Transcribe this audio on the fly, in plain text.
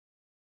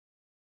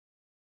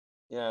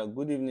Yeah,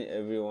 good evening,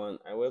 everyone.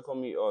 I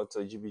welcome you all to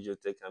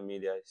GBJ Tech and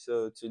Media.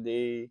 So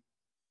today,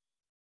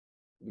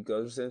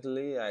 because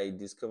recently I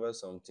discovered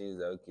some things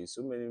that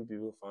so many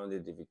people found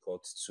it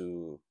difficult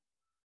to,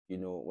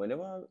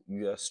 whenever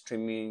you are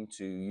streaming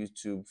to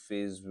YouTube,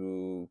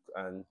 Facebook,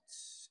 and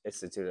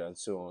etc. and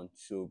so on.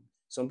 So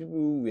some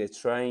people were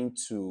trying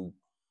to,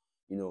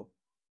 you know,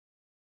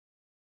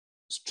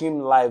 stream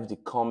live the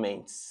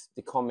comments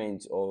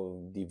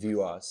of the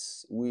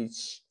viewers,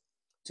 which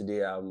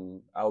today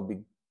I'll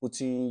be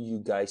putting you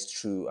guys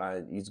through,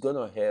 and it's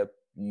gonna help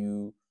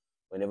you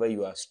whenever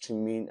you are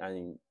streaming,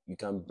 and you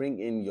can bring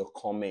in your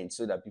comments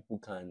so that people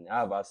can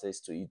have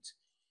access to it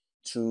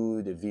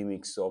through the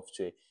vMix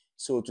software.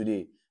 So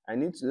today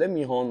let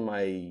me on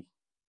my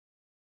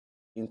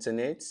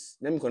internet.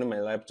 Let me connect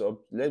my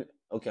laptop. I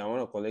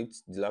want to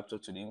connect the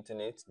laptop to the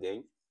internet.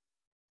 Then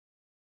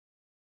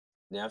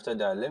after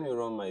that, let me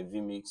run my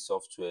vMix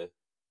software.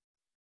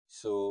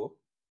 So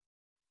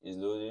it's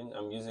loading.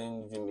 I'm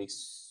using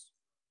vMix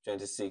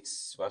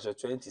 26 version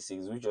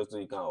 26, which also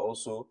you can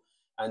also,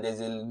 and there's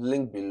a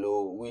link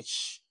below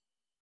which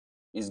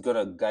is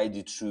gonna guide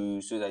you through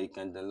so that you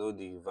can download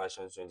the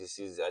version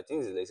 26. I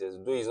think it's the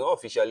latest, though it's not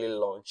officially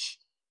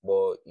launched,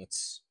 but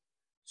it's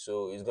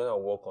gonna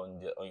work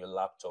on your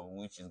laptop,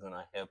 which is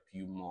gonna help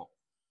you more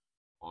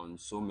on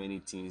so many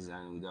things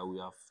and that we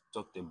have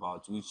talked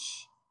about,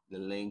 which the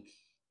link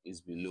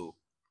is below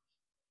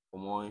for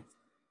more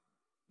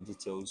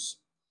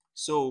details.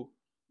 So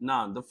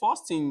now the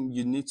first thing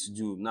you need to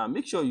do now,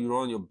 make sure you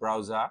run your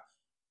browser.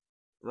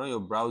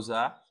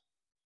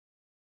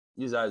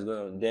 This is how it's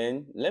going.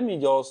 Then let me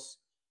just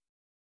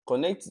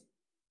connect.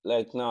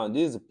 Like now,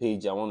 this is the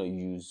page I want to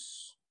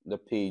use. The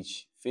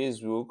page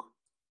Facebook.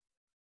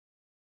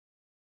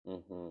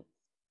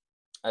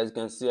 As you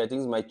can see, I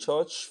think my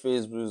church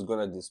Facebook is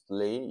gonna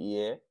display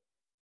here.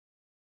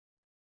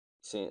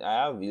 See,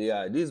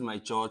 this is my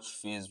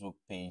church Facebook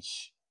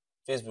page.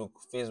 Facebook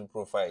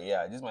profile.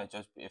 Yeah, this is my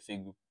church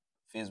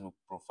Facebook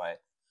profile.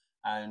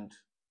 And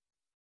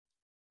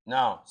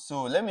now,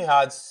 so let me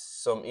add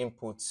some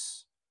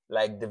inputs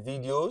like the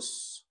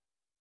videos,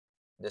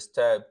 the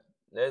step.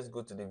 Let's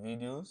go to the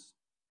videos.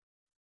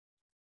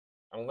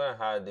 I'm gonna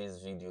add these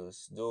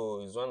videos,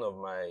 though it's one of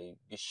my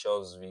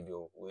bishop's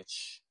video,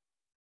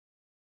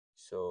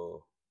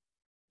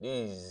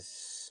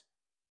 this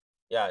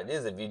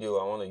is the video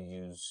I want to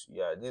use.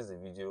 This is the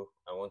video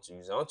I want to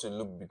use. I want to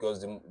look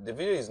because the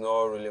video is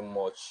not really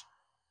much.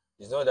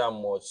 It's not that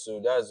much, so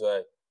that's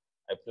why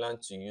I plan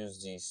to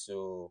use this.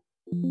 So,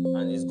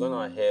 and it's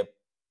gonna help.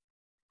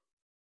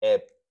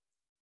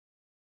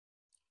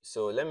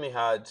 So let me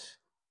add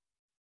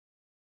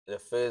the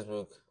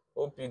Facebook.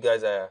 Hope you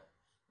guys are.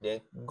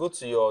 Then go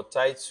to your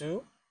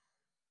title,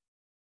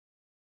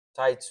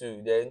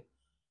 then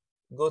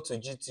go to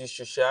GT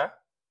Social.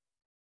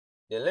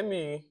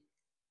 Then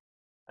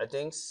I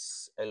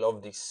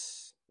love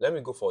this. Let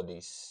me go for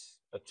this.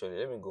 Actually,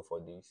 let me go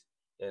for this.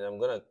 Then I'm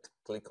gonna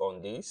click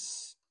on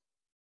this.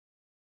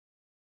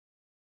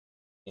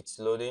 It's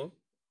loading.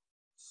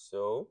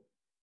 So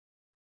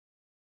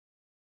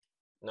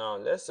now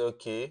let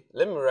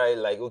me write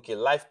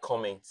live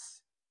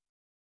comments.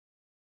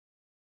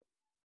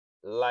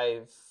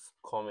 Live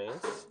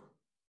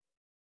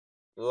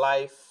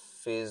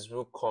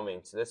Facebook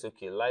comments.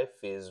 Live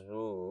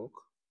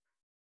Facebook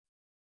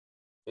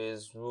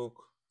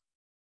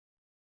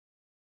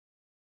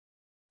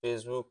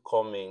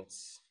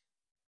comments.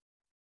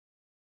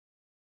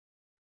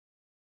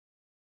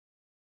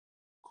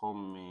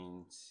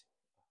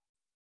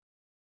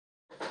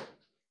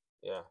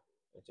 Yeah,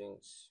 I think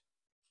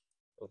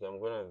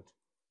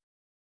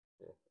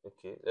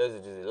okay. Let's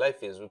do the live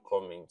Facebook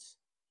comments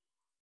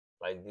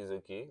like this.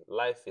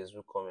 Live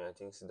Facebook comment. I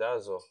think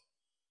that's all.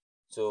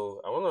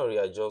 So I want to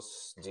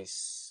readjust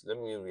this. Let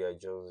me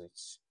readjust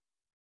it.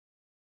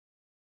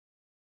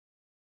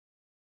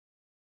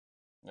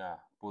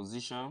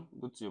 Position.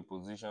 Go to your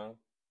position.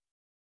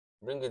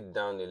 Bring it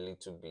down a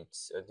little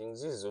bit. I think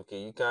this is okay.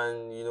 You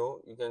can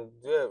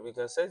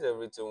set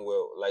everything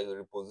well, like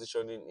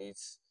repositioning it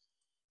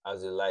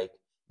as you like.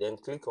 Then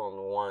click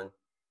on one.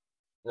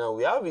 Now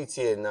we have it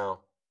here now.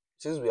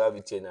 Since we have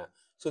it here now,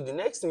 so the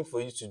next thing for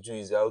you to do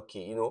is that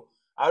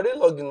I already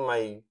log in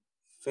my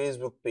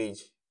Facebook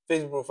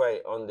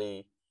profile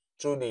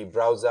through the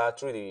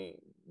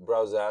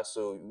browser,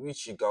 so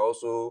which you can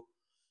also.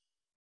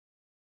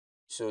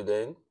 So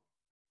then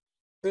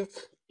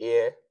click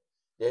here.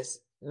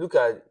 Look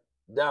at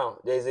down.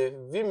 There's a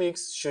vMix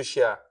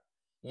social.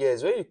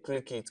 Yes, when you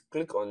click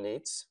on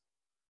it.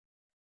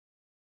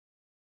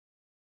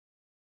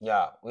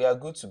 Yeah, we are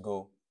good to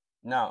go.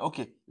 Now,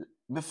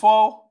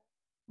 before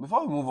we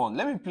move on,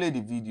 let me play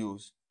the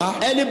videos.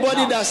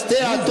 Anybody that stay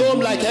at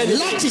home like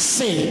láti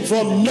sìn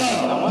from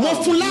now. Mo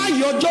fún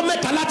láàyè ọjọ́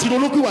mẹ́ta láti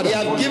ronúpìwàdà. They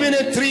have given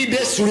it 3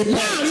 days to repent.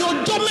 Láàrin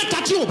ọjọ́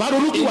mẹ́ta tí ò bá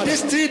ronúpìwàdà. In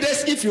these 3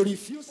 days, if you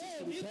refuse.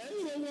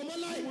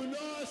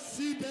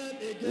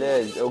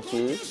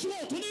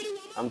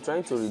 I'm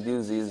trying to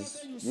reduce this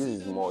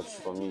this is much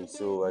for me,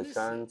 so I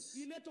can't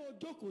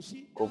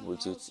cope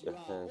with it.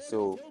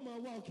 So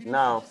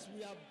now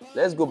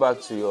let's go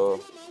back to your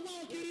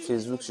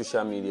Facebook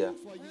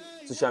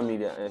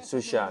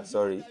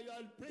sorry.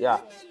 Yeah,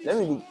 let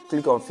me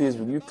click on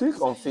Facebook. You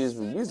click on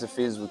Facebook. This is the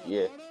Facebook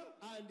here.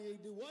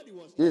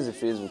 This is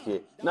the Facebook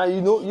here. Now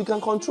you can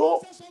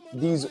control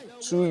these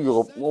through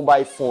your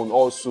mobile phone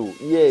also.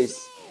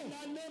 Yes,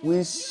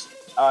 which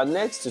our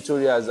next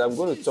tutorials I'm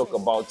going to talk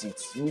about it,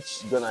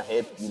 which is gonna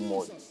help you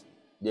more.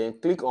 Then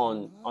click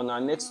on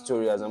our next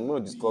tutorials. I'm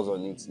going to discuss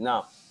on it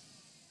now.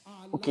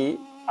 Okay,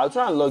 I'll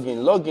try and log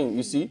in.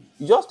 You see,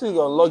 you just click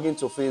on login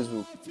to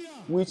Facebook,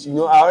 which I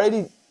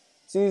already,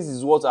 since this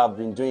is what I've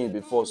been doing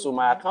before, so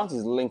my account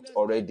is linked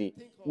already.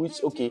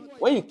 Which, okay,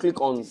 when you click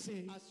on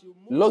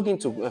login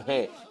to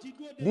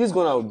this is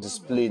gonna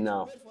display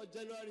now.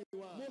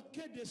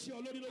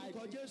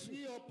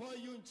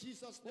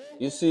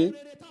 You see,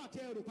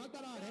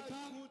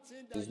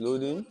 it's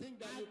loading.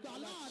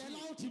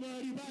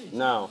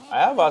 Now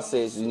I have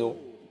access.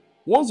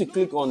 Once you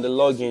click on the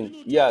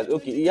login, yeah,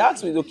 okay, he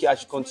asked me, okay, I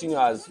should continue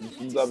as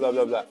blah blah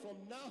blah blah,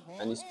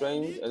 and it's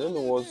trying. I don't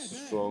know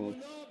what's wrong.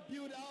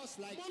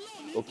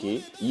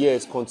 Okay,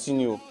 yes,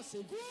 continue.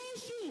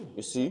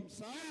 You see,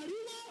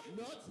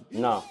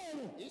 now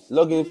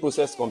login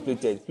process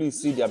completed. Please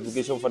see the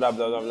application for that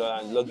blah blah blah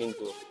and log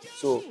into.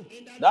 So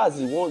that's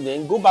the one.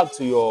 Then go back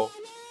to your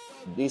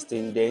this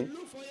thing. Then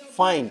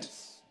find.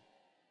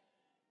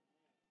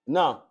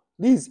 Now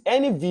these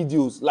any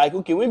videos, like,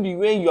 okay, maybe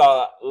when you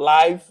are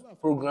live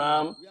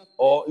program,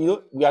 or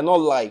we are not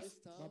live.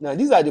 Now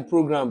these are the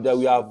programs that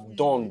we have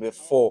done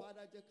before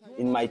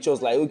in my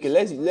church. Like, okay,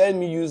 let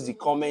me use the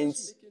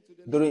comments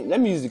let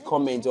me use the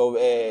comment of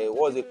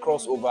what's the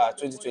crossover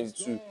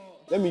 2022.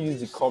 Let me use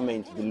the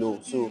comment below.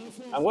 So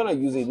I'm gonna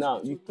use it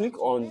now. You click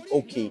on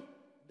OK.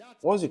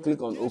 Once you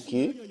click on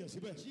OK,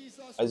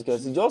 as you can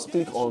see, just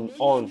click on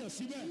the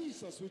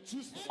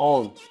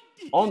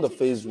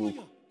Facebook.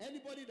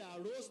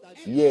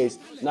 Yes.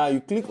 Now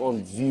you click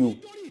on view.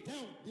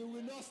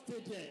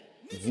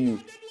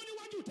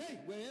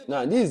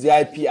 Now this is the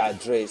IP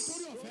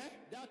address.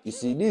 You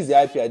see, this is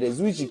the IP address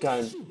which you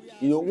can,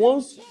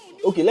 once.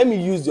 Okay, let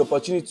me use the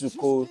opportunity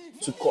to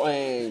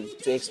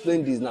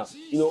explain this now.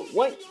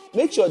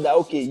 Make sure that,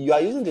 okay, you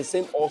are using the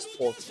same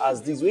hotspot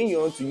as this when you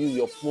want to use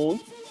your phone,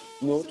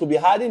 to be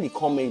adding the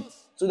comment,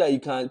 so that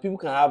people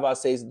can have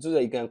access, so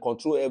that you can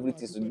control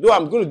everything. So though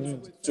I'm going to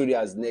do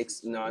tutorials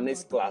in our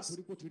next class.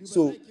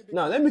 So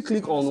now let me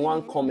click on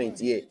one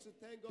comment here.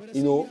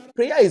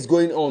 Prayer is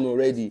going on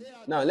already.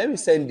 Now let me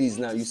send this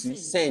now. You see,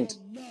 send.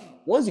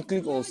 Once you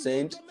click on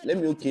send,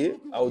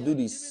 I'll do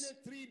this.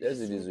 Let's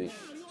do this way,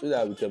 so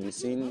that we can be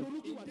seeing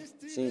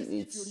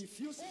it.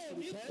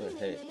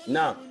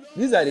 Now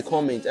these are the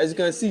comments. As you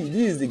can see,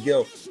 this is the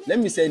girl. Let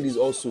me send this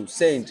also.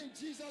 Send.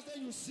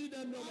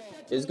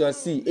 As you can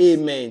see,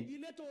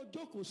 amen.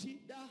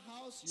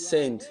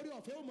 Send.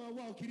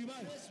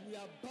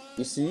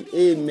 You see,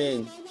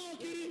 amen.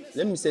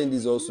 Let me send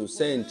this also.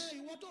 Send.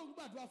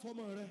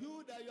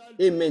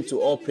 Amen to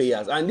all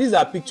prayers. And these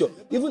are picture.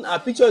 Even our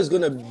picture is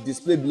going to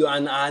display below,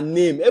 and our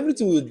name,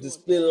 everything will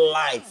display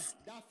live.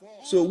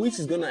 So which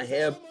is going to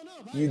help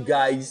you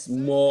guys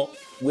more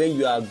when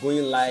you are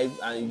going live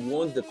and you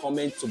want the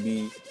comment to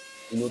be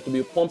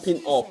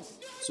pumping up.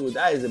 So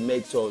that is the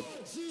method.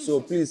 So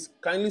please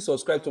kindly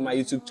subscribe to my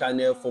YouTube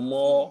channel for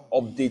more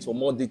updates, for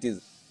more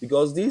details,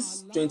 because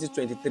this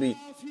 2023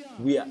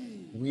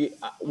 we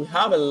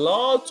have a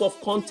lot of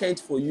content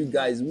for you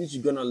guys which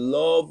you're gonna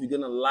love, you're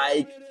gonna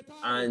like.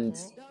 And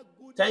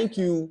thank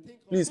you.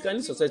 Please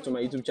kindly subscribe to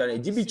my YouTube channel,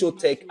 GBCho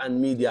Tech and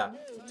Media.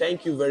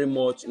 Thank you very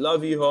much.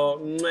 Love you all.